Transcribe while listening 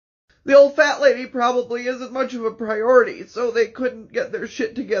The old fat lady probably isn't much of a priority, so they couldn't get their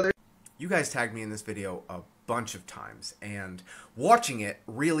shit together. You guys tagged me in this video a bunch of times, and watching it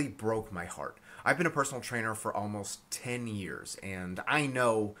really broke my heart. I've been a personal trainer for almost 10 years, and I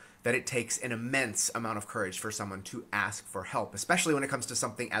know that it takes an immense amount of courage for someone to ask for help, especially when it comes to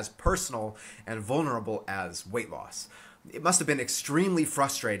something as personal and vulnerable as weight loss. It must have been extremely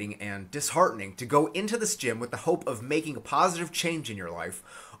frustrating and disheartening to go into this gym with the hope of making a positive change in your life,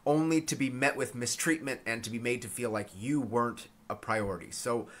 only to be met with mistreatment and to be made to feel like you weren't a priority.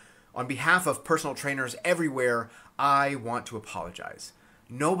 So, on behalf of personal trainers everywhere, I want to apologize.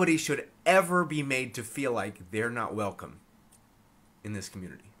 Nobody should ever be made to feel like they're not welcome in this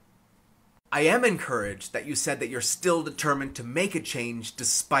community. I am encouraged that you said that you're still determined to make a change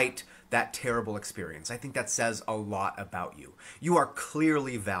despite that terrible experience. I think that says a lot about you. You are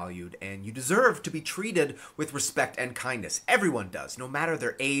clearly valued and you deserve to be treated with respect and kindness. Everyone does, no matter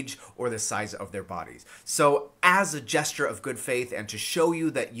their age or the size of their bodies. So as a gesture of good faith and to show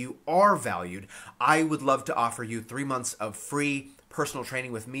you that you are valued, I would love to offer you 3 months of free personal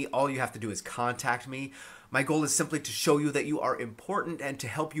training with me. All you have to do is contact me. My goal is simply to show you that you are important and to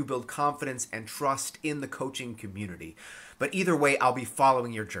help you build confidence and trust in the coaching community. But either way, I'll be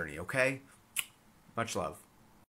following your journey, okay? Much love.